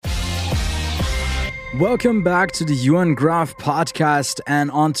Welcome back to the UN Graph podcast. And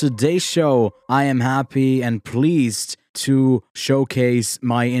on today's show, I am happy and pleased to showcase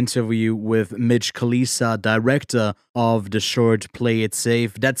my interview with Mitch, Kalisa, director of the short Play It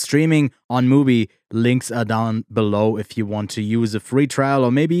Safe. That's streaming on Mubi. Links are down below if you want to use a free trial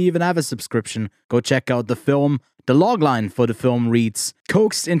or maybe even have a subscription. Go check out the film. The logline for the film reads,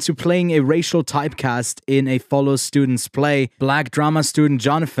 coaxed into playing a racial typecast in a fellow student's play, Black drama student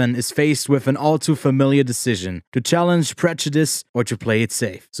Jonathan is faced with an all too familiar decision, to challenge prejudice or to play it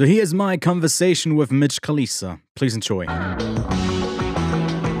safe. So here's my conversation with Mitch Kalisa. Please enjoy.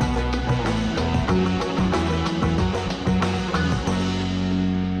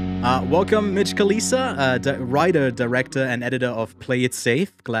 Welcome, Mitch Kalisa, writer, director, and editor of Play It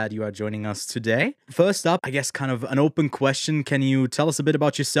Safe. Glad you are joining us today. First up, I guess kind of an open question. Can you tell us a bit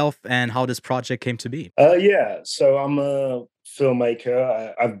about yourself and how this project came to be? So I'm a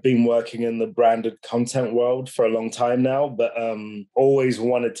filmmaker. I've been working in the branded content world for a long time now, but always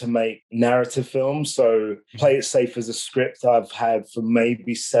wanted to make narrative films. So Play It Safe is a script I've had for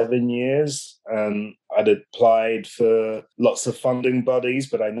maybe 7 years. I'd applied for lots of funding bodies,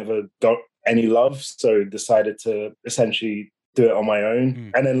 but I never got any love. So decided to essentially do it on my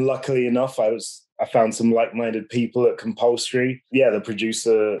own. And then luckily enough, I found some like-minded people at Compulsory. Yeah, the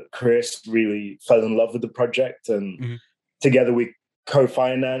producer, Chris, really fell in love with the project. And together we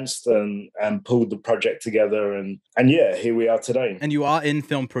co-financed and pulled the project together. And yeah, here we are today. And you are in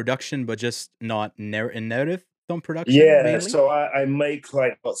film production, but just not in narrative film production? Yeah, mainly? so I make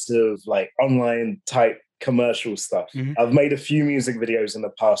like lots of like online type commercial stuff. I've made a few music videos in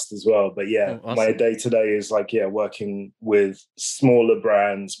the past as well, but yeah, awesome. My day-to-day is like, working with smaller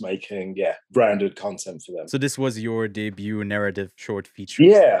brands, making, branded content for them. So this was your debut narrative short feature?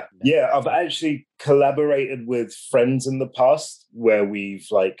 Yeah. I've actually collaborated with friends in the past where we've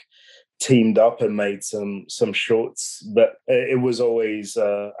like teamed up and made some shorts, but it was always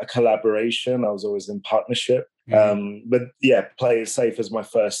a collaboration. I was always in partnership. But yeah, Play It Safe is my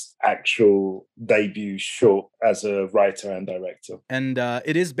first actual debut short as a writer and director. And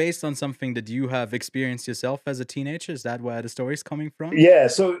it is based on something that you have experienced yourself as a teenager? Is that where the story is coming from? Yeah,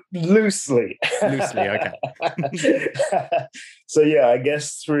 so loosely. Loosely, okay. So yeah, I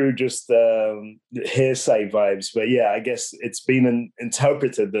guess through just hearsay vibes, but yeah, I guess it's been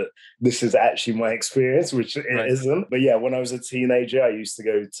interpreted that this is actually my experience, which it isn't. But yeah, when I was a teenager, I used to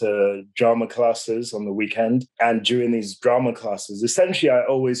go to drama classes on the weekend. And during these drama classes, essentially, I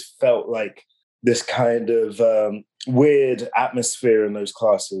always felt like this kind of weird atmosphere in those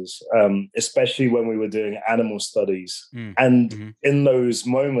classes, especially when we were doing animal studies. And in those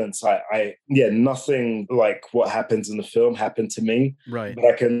moments, I nothing like what happens in the film happened to me. Right. But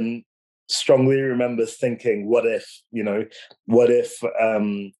I can strongly remember thinking, what if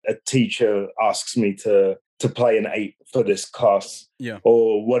a teacher asks me to play an ape for this class? Yeah.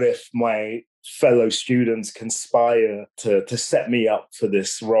 Or what if my fellow students conspire to set me up for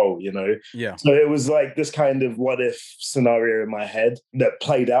this role, Yeah. So it was like this kind of what if scenario in my head that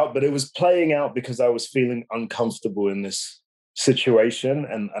played out, but it was playing out because I was feeling uncomfortable in this situation,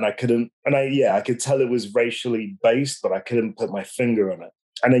 and I couldn't, and I could tell it was racially based, but I couldn't put my finger on it.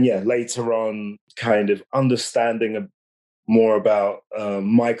 And then later on, kind of understanding more about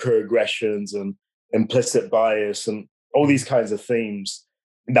microaggressions and implicit bias and all these kinds of themes,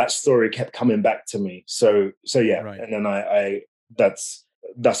 that story kept coming back to me. So yeah, right. And then I that's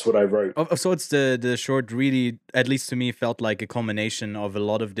what I wrote. So it's the short really, at least to me, felt like a combination of a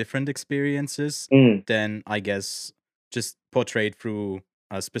lot of different experiences. Then I guess just portrayed through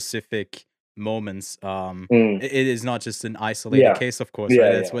specific moments. It is not just an isolated case, of course.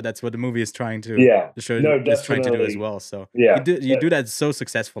 Right? That's what the movie is trying to. The show is trying to do as well. So you do that so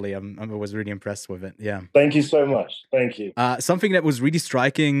successfully. I was really impressed with it. Yeah. Thank you so much. Thank you. Something that was really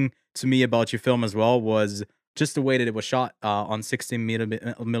striking to me about your film as well was just the way that it was shot on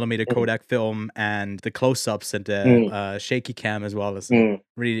 16mm Kodak film, and the close-ups and the shaky cam, as well as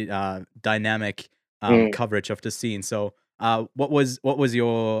really dynamic coverage of the scene. So what was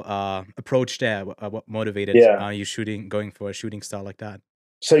your approach there? What motivated you going for a shooting style like that?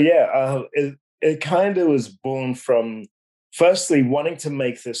 So it kind of was born from, firstly, wanting to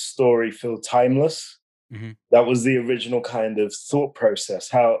make this story feel timeless. That was the original kind of thought process.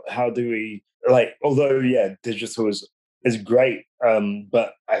 How do we, like, although digital is great,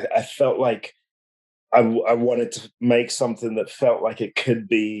 but I felt like I wanted to make something that felt like it could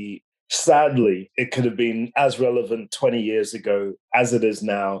be. Sadly, it could have been as relevant 20 years ago as it is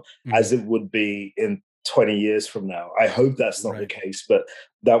now, as it would be in 20 years from now. I hope that's not the case, but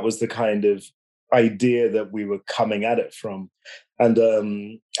that was the kind of idea that we were coming at it from. And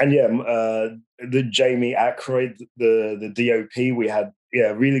yeah, the Jamie Aykroyd, the DOP, we had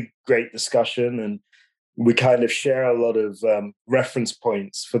really great discussion, and we kind of share a lot of reference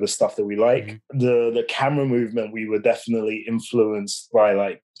points for the stuff that we like. The camera movement, we were definitely influenced by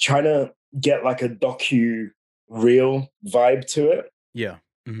like trying to get like a docu real vibe to it. Yeah.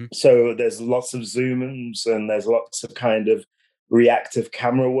 So there's lots of zoom ins and there's lots of kind of reactive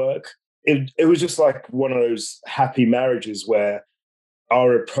camera work. It was just like one of those happy marriages where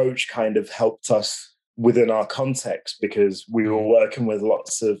our approach kind of helped us within our context, because we were working with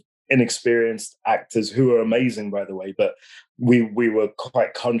lots of inexperienced actors who are amazing, by the way, but we were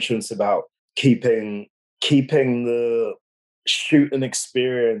quite conscious about keeping the shooting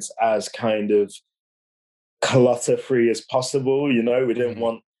experience as kind of clutter free as possible. You know, we didn't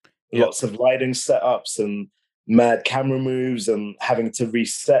want Yeah. lots of lighting setups and mad camera moves and having to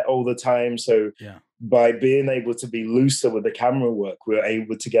reset all the time. So Yeah. by being able to be looser with the camera work, we're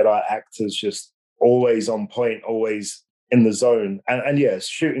able to get our actors just always on point, always in the zone. And yes,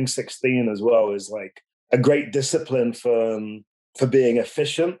 shooting 16 as well is like a great discipline for being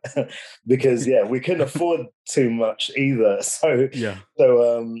efficient because we couldn't afford too much either. So Yeah.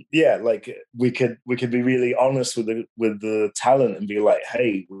 like we could be really honest with the talent and be like,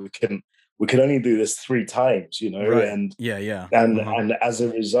 hey, we can only do this 3 times, you know, Right. and Yeah. and as a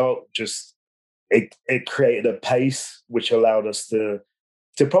result, just it created a pace which allowed us to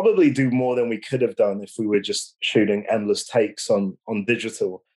probably do more than we could have done if we were just shooting endless takes on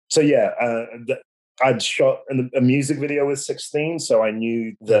digital. So I'd shot a music video with 16, so I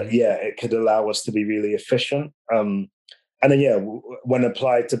knew that it could allow us to be really efficient. And then when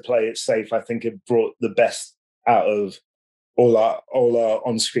applied to play it safe, I think it brought the best out of all our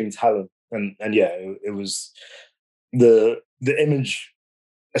on-screen talent. And it was the image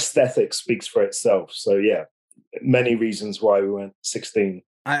aesthetic speaks for itself. So many reasons why we went 16.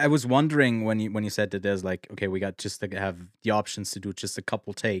 I was wondering when you said that there's like, okay, we got just to have the options to do just a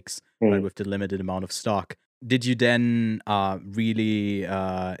couple takes, right, with the limited amount of stock. Did you then really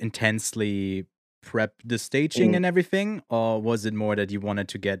intensely prep the staging and everything, or was it more that you wanted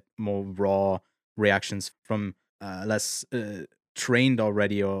to get more raw reactions from less trained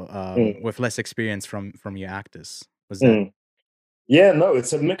already, or with less experience from your actors? Was that? Yeah, no,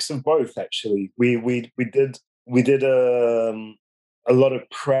 it's a mix of both actually. We did a lot of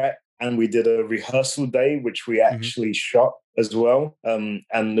prep, and we did a rehearsal day which we actually shot as well.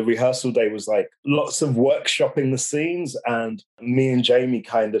 And the rehearsal day was like lots of workshopping the scenes, and me and Jamie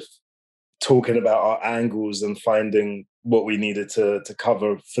kind of talking about our angles and finding what we needed to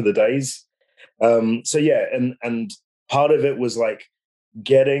cover for the days. And part of it was like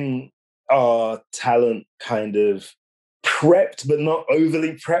getting our talent kind of prepped, but not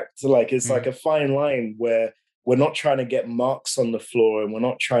overly prepped. Like it's like a fine line where we're not trying to get marks on the floor, and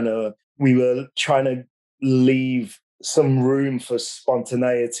we were trying to leave some room for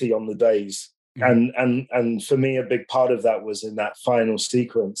spontaneity on the days. And for me, a big part of that was in that final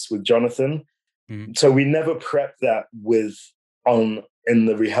sequence with Jonathan. So we never prepped that in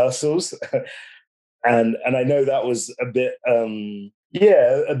the rehearsals. And I know that was a bit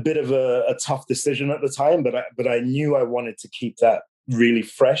a bit of a tough decision at the time, but I knew I wanted to keep that really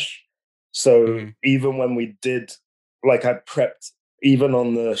fresh. So even when we did, like, I prepped, even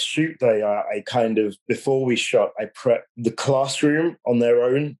on the shoot day, I kind of, before we shot, I prepped the classroom on their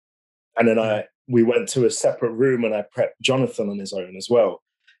own, and then we went to a separate room and I prepped Jonathan on his own as well,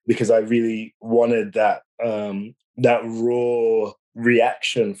 because I really wanted that that raw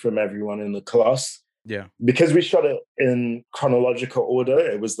reaction from everyone in the class. Yeah. Because we shot it in chronological order,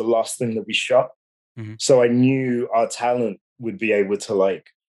 it was the last thing that we shot. So I knew our talent would be able to, like,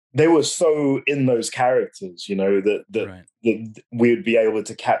 they were so in those characters, you know, that we would be able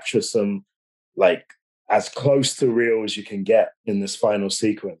to capture some, like, as close to real as you can get in this final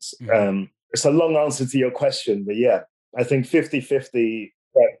sequence. It's a long answer to your question, but I think 50-50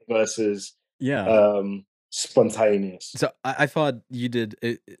 prep versus spontaneous. So I thought you did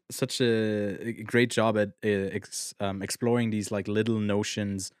such a great job at exploring these like little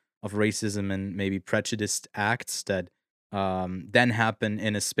notions of racism and maybe prejudiced acts that then happen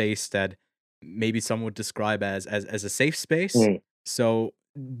in a space that maybe some would describe as a safe space. So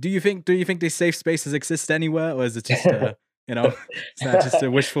do you think these safe spaces exist anywhere, or is it just you know, is that just a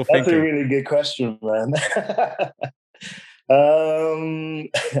wishful That's thinking? a really good question, man.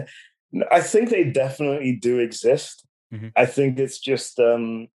 I think they definitely do exist. I think it's just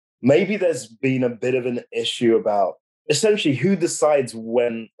maybe there's been a bit of an issue about essentially who decides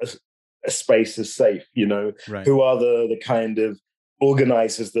when a space is safe. You know, Right. who are the kind of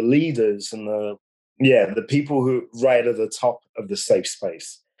organizers, the leaders, and yeah, the people who right at the top of the safe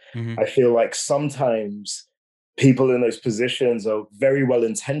space. Hmm. I feel like sometimes people in those positions are very well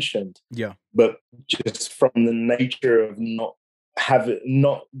intentioned, Yeah. but just from the nature of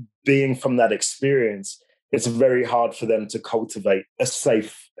not being from that experience, it's very hard for them to cultivate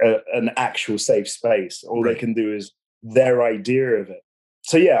an actual safe space. All they Right. can do is their idea of it.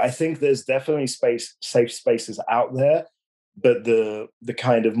 So yeah, I think there's definitely safe spaces out there, but the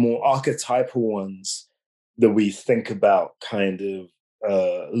kind of more archetypal ones that we think about, kind of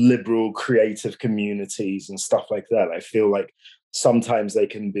liberal creative communities and stuff like that, I feel like sometimes they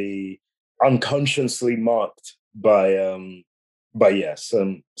can be unconsciously marked by yeah,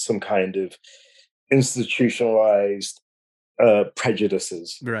 some kind of institutionalized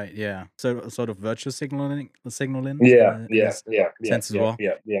prejudices. Right. Yeah. So sort of virtue signaling Yeah, in yeah, this yeah, yeah, sense as yeah, well.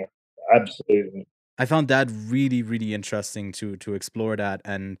 yeah, yeah. Absolutely. I found that really, really interesting to explore that,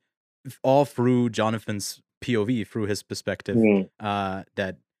 and all through Jonathan's POV, through his perspective, Mm,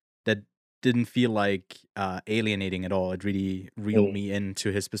 that that didn't feel like alienating at all. It really reeled mm, me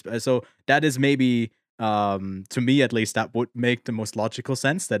into his perspective. So that is maybe, to me at least, that would make the most logical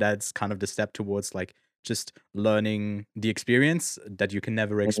sense. That's kind of the step towards like just learning the experience that you can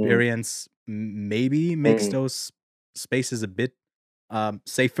never mm, experience. Maybe makes mm. those spaces a bit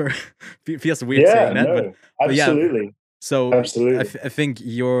safer. Feels weird Yeah, saying that, no, but yeah. absolutely, So absolutely. I think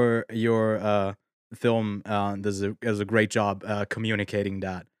your film does a great job communicating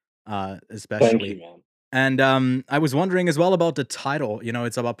that, Thank you, especially. man. And I was wondering as well about the title. You know,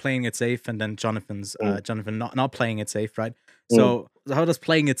 it's about playing it safe, and then Mm, Jonathan not playing it safe, right? mm, So how does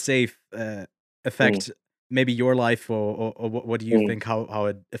playing it safe mm, affect maybe your life, or what do you mm. think how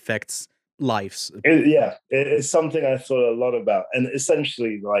it affects lives? Yeah, it's something I thought a lot about, and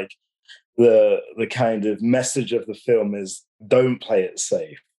essentially, like the kind of message of the film is don't play it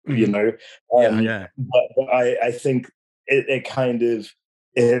safe, you Hmm. know. Yeah, yeah. But I think it kind of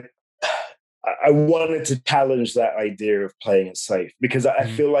it. I wanted to challenge that idea of playing it safe because I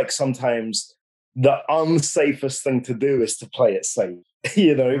Hmm. feel like sometimes the unsafest thing to do is to play it safe.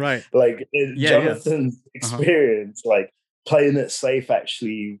 You know, Right. like in Yeah, yeah. Jonathan's Uh-huh. experience, like playing it safe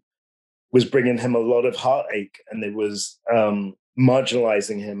actually was bringing him a lot of heartache, and it was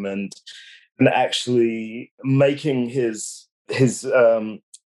marginalizing him and actually making his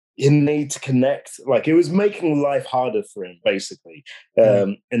need to connect, like it was making life harder for him, basically,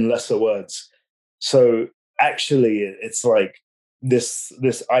 Hmm. in lesser words. So actually, it's like this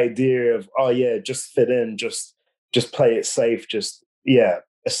idea of, oh yeah, just fit in, just play it safe, just yeah,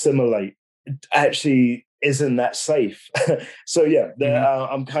 assimilate, actually isn't that safe. So yeah,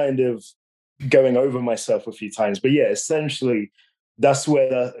 Hmm. I'm kind of going over myself a few times, but yeah, essentially that's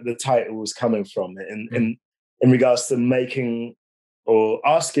where the title was coming from, in regards to making or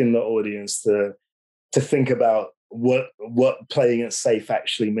asking the audience to think about what playing it safe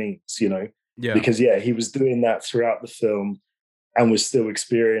actually means, you know, Yeah. because yeah, he was doing that throughout the film and was still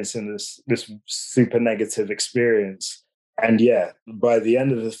experiencing this super negative experience. And yeah, by the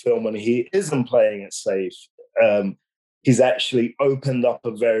end of the film, when he isn't playing it safe, um, he's actually opened up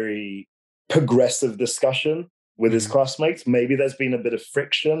a very progressive discussion with his Hmm. classmates. Maybe there's been a bit of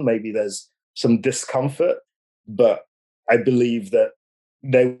friction, maybe there's some discomfort, but I believe that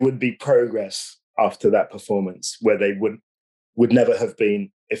there would be progress after that performance where they would never have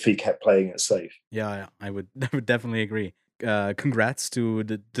been if he kept playing it safe. Yeah, yeah, I would I would definitely agree. Congrats to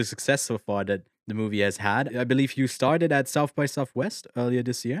the success so far that the movie has had. I believe you started at South by Southwest earlier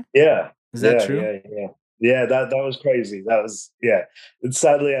this year. Yeah, Is that yeah, true? yeah, yeah, yeah. That was crazy. That was yeah. And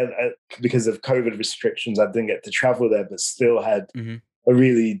sadly, because of COVID restrictions, I didn't get to travel there, but still had Hmm. a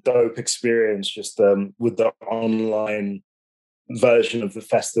really dope experience just with the online version of the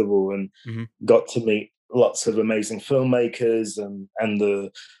festival, and Hmm. got to meet lots of amazing filmmakers and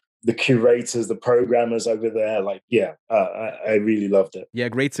the curators, the programmers over there. Like, yeah, I really loved it. Yeah,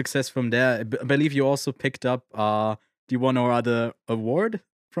 great success from there. I believe you also picked up the one or other award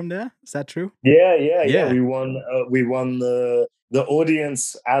from there. Is that true? Yeah, yeah, yeah. Yeah. We won the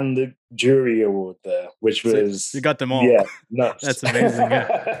audience and the jury award there, which So you was got them all. yeah, nuts. That's amazing. Yeah.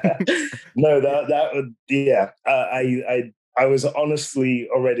 No, that would yeah. I was honestly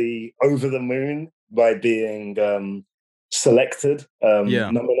already over the moon by being selected, Yeah.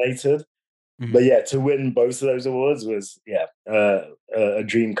 nominated. Mhm. But yeah, to win both of those awards was yeah, a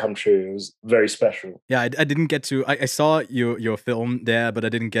dream come true. It was very special. Yeah, I didn't get to. I saw your film there, but I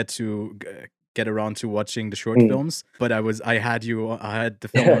didn't get to get around to watching the short Mm. films. But I had the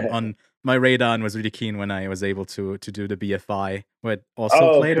film on my radar and was really keen when I was able to do the BFI where it also Oh,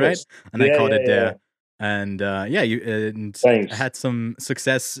 of played, right? course. And I Yeah, caught yeah, it yeah. there, and yeah, you and it Thanks. had some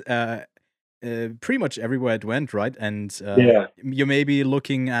success. pretty much everywhere it went, right? And Yeah, you may be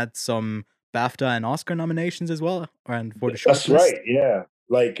looking at some BAFTA and Oscar nominations as well, and for the that's shortlist. right. Yeah,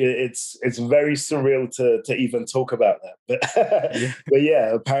 like it's very surreal to even talk about that. But Yeah, but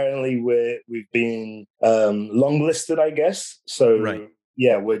yeah, apparently we've been longlisted, I guess. right. So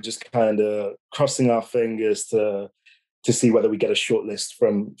yeah, we're just kind of crossing our fingers to see whether we get a shortlist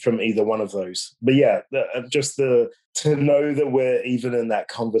from either one of those. But yeah, just the to know that we're even in that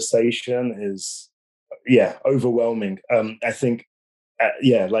conversation is yeah overwhelming. I think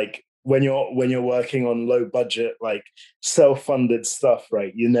yeah, like when you're working on low budget, like self-funded stuff,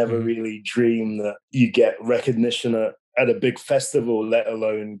 right? You never Hmm. really dream that you get recognition at a big festival, let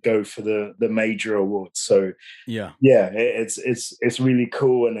alone go for the major awards. So Yeah. yeah, it's really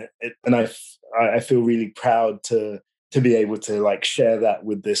cool, and I feel really proud to be able to like share that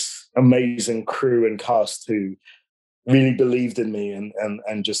with this amazing crew and cast who really believed in me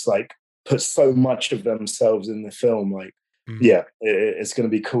and just like put so much of themselves in the film. Like, Mhm. yeah, it's going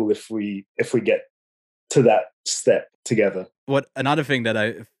to be cool if we get to that step together. What another thing that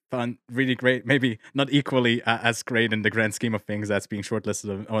I found really great, maybe not equally as great in the grand scheme of things as being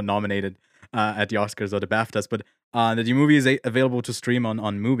shortlisted or nominated at the Oscars or the BAFTAs, but that the movie is available to stream on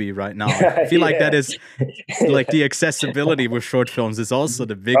Mubi right now. I feel like that Yeah, is like the accessibility with short films is also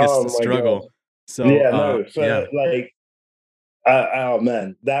the biggest oh my god, struggle. So yeah, no, for yeah. like oh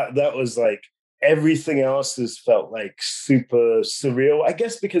man, that was like everything else has felt like super surreal. I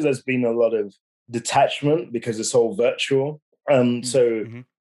guess because there's been a lot of detachment because it's all virtual. So Mm-hmm.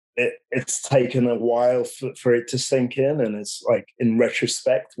 it's taken a while for it to sink in, and it's like in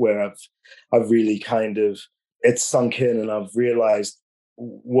retrospect where I've really kind of it's sunk in, and I've realized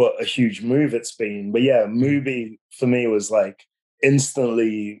what a huge move it's been. But yeah, Mm-hmm. movie for me was like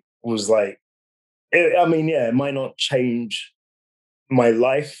instantly was like I mean, yeah, it might not change my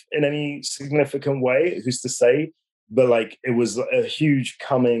life in any significant way. Who's to say? But like, it was a huge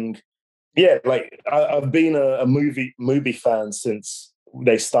coming. Yeah, like I've been a movie fan since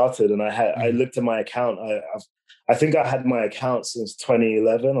they started, and I Mm-hmm. looked at my account. I think I had my account since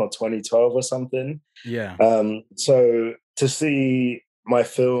 2011 or 2012 or something. Yeah. So to see my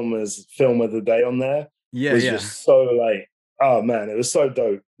film as film of the day on there Yeah. was Yeah. just so like, oh man, it was so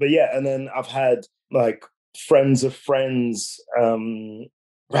dope. But yeah, and then I've had like friends of friends,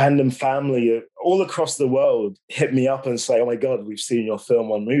 random family all across the world hit me up and say, "Oh my god, we've seen your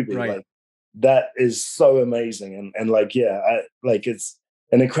film on movie." Right. Like that is so amazing, and like yeah, like it's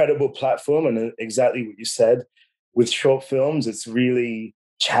an incredible platform, and exactly what you said with short films, it's really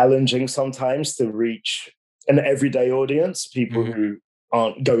challenging sometimes to reach an everyday audience, people Mm-hmm. who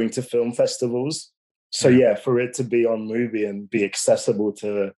aren't going to film festivals. So Yeah. yeah, for it to be on movie and be accessible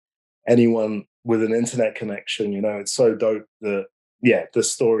to anyone with an internet connection, you know, it's so dope that yeah, the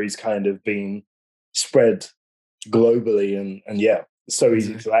story's kind of been spread globally, and yeah, it's so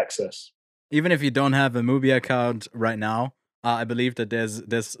easy to access. Even if you don't have a movie account right now, I believe that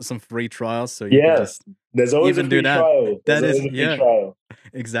there's some free trials, so you can Yeah, just there's always a even do free that. trial. There's That is, always a free yeah, trial.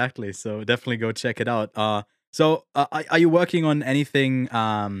 exactly. So definitely go check it out. So are you working on anything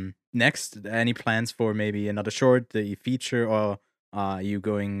next? Any plans for maybe another short, the feature, or are you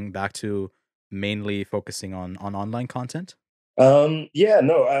going back to mainly focusing on online content? Yeah,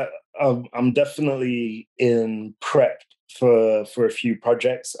 no, I'm definitely in prep for a few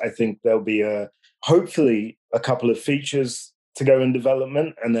projects. I think there'll be a hopefully a couple of features to go in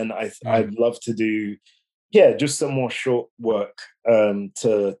development, and then Mm, I'd love to do yeah just some more short work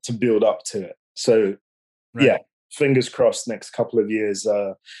to build up to it. So yeah, right. fingers crossed. Next couple of years,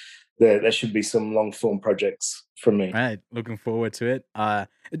 there should be some long form projects from me. Right, looking forward to it.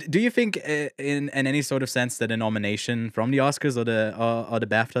 Do you think, in any sort of sense, that a nomination from the Oscars or the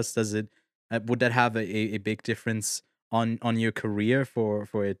BAFTAs does it would that have a big difference on your career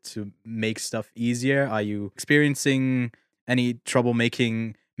for it to make stuff easier? Are you experiencing any trouble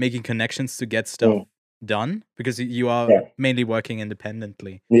making connections to get stuff Mm, done because you are yeah, mainly working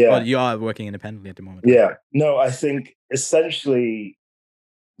independently? Or yeah, you are working independently at the moment, right? yeah. No, I think essentially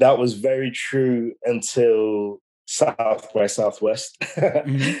that was very true until South by Southwest.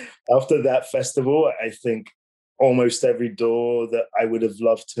 Hmm. After that festival, I think almost every door that I would have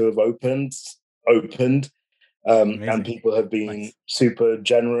loved to have opened, and Amazing, people have been nice. super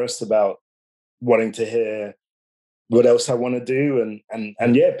generous about wanting to hear what else I want to do, and Yeah.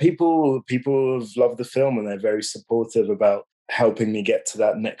 yeah, people have loved the film, and they're very supportive about helping me get to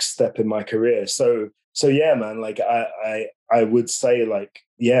that next step in my career. So yeah, man, like I would say like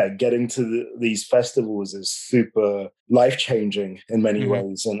yeah, getting to these festivals is super life changing in many Hmm.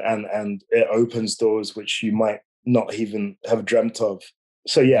 ways, and it opens doors which you might not even have dreamt of.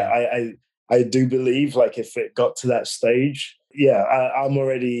 So yeah, Yeah. I do believe like if it got to that stage, yeah, I'm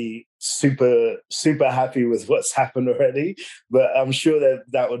already super happy with what's happened already. But I'm sure that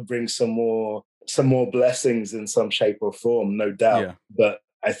that would bring some more blessings in some shape or form, no doubt. Yeah. But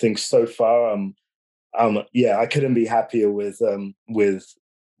I think so far, yeah, I couldn't be happier with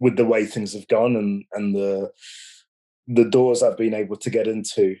the way things have gone and the doors I've been able to get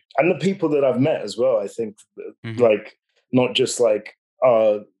into and the people that I've met as well. I think Hmm. like not just like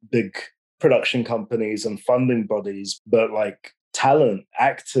big production companies and funding bodies, but like talent,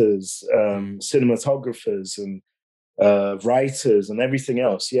 actors, Mm. cinematographers, and writers, and everything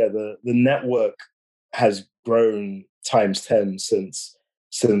else. Yeah, the network has grown times 10 since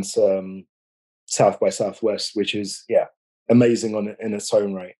South by Southwest, which is yeah amazing on in its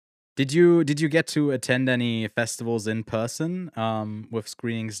own right. Did you get to attend any festivals in person with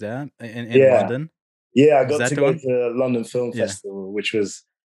screenings there in Yeah, London? yeah, I Was got that to the go one? to London Film Yeah. Festival, which was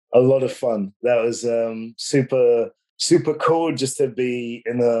a lot of fun. That was super cool just to be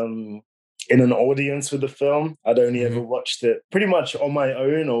in an audience with the film. I'd only ever Hmm. watched it pretty much on my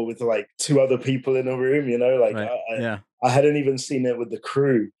own or with like two other people in a room. You know, like Right. Yeah. I hadn't even seen it with the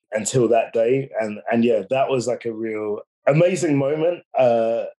crew until that day, and yeah, that was like a real amazing moment.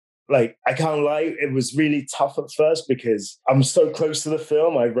 Like I can't lie, it was really tough at first because I'm so close to the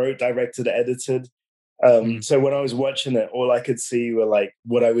film. I wrote, directed, edited. Mhm. So when I was watching it, all I could see were like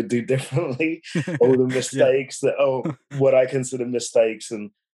what I would do differently, all the Yeah. mistakes that what I consider mistakes,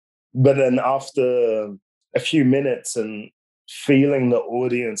 and but then after a few minutes and feeling the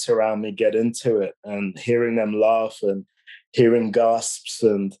audience around me get into it and hearing them laugh and hearing gasps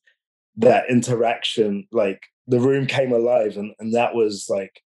and that interaction, like the room came alive, and that was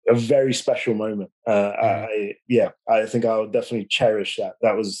like a very special moment. Mhm. Yeah, I think I'll definitely cherish that.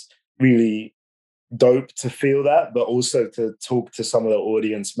 That was really dope to feel that, but also to talk to some of the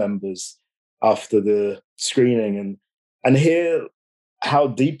audience members after the screening and hear how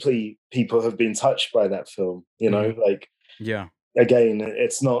deeply people have been touched by that film. You know, Mhm. like Yeah. again,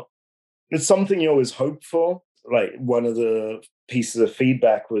 it's something you always hope for. Like one of the pieces of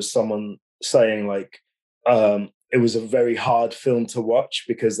feedback was someone saying like it was a very hard film to watch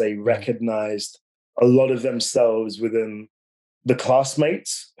because they Mhm. recognized a lot of themselves within the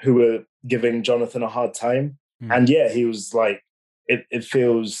classmates who were giving Jonathan a hard time. Mhm. And yeah, he was like, it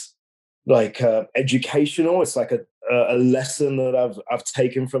feels like educational. It's like a lesson that I've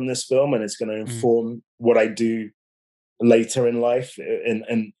taken from this film, and it's going to Mhm. inform what I do later in life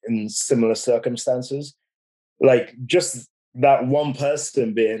in similar circumstances. Like just that one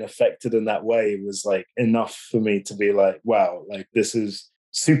person being affected in that way was like enough for me to be like, wow, like this is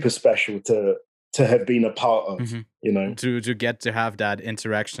super special to have been a part of, Mhm. you know? To get to have that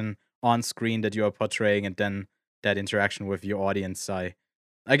interaction on screen that you are portraying, and then that interaction with your audience. I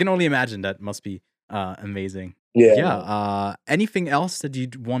can only imagine that must be amazing. Yeah, Yeah. man. Anything else that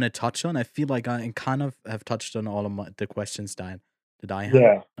you'd want to touch on? I feel like I kind of have touched on all of the questions that I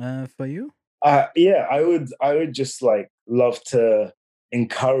had Yeah. for you. Yeah, I would just like love to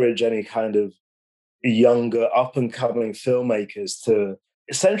encourage any kind of younger up and coming filmmakers to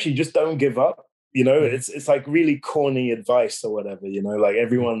essentially just don't give up. You know, Hmm. it's like really corny advice or whatever, you know, like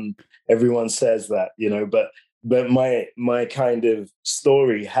everyone says that, you know, but my kind of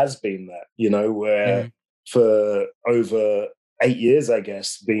story has been that, you know, where Hmm. for over 8 years, I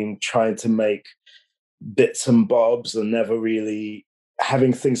guess, been trying to make bits and bobs and never really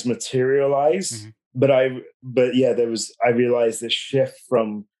having things materialize. Hmm. But yeah, I realized this shift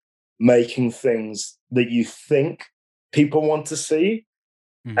from making things that you think people want to see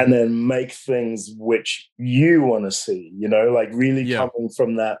Hmm. and then make things which you want to see, you know, like really Yeah. coming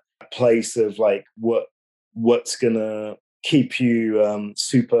from that place of like what's gonna keep you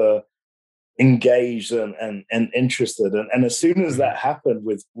super engaged and interested. And as soon as Hmm. that happened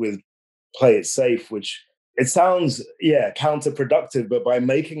with Play It Safe, which it sounds, yeah, counterproductive, but by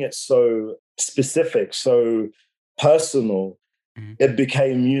making it so specific, so personal, Hmm. it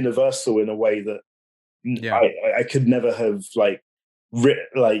became universal in a way that Yeah. I could never have like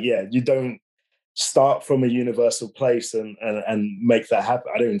like yeah, you don't start from a universal place and make that happen.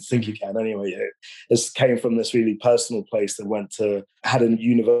 I don't even think you Hmm. can anyway. It came from this really personal place that went to had a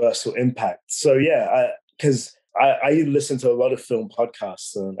universal impact. So yeah, because I listen to a lot of film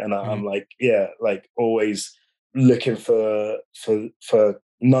podcasts and Hmm. I'm like yeah, like always looking for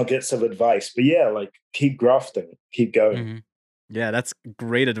nuggets of advice. But yeah, like keep grafting, keep going. Hmm. Yeah, that's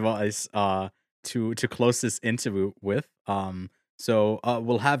great advice to close this interview with. So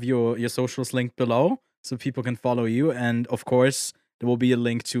we'll have your socials linked below so people can follow you, and of course there will be a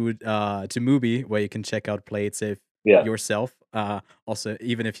link to Mubi where you can check out Play It Safe Yeah. yourself. Also,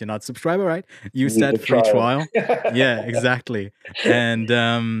 even if you're not a subscriber, right? Use Use the that free trial. Yeah, trial. exactly.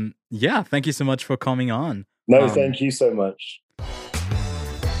 And yeah, thank you so much for coming on. No, Um, thank you so much.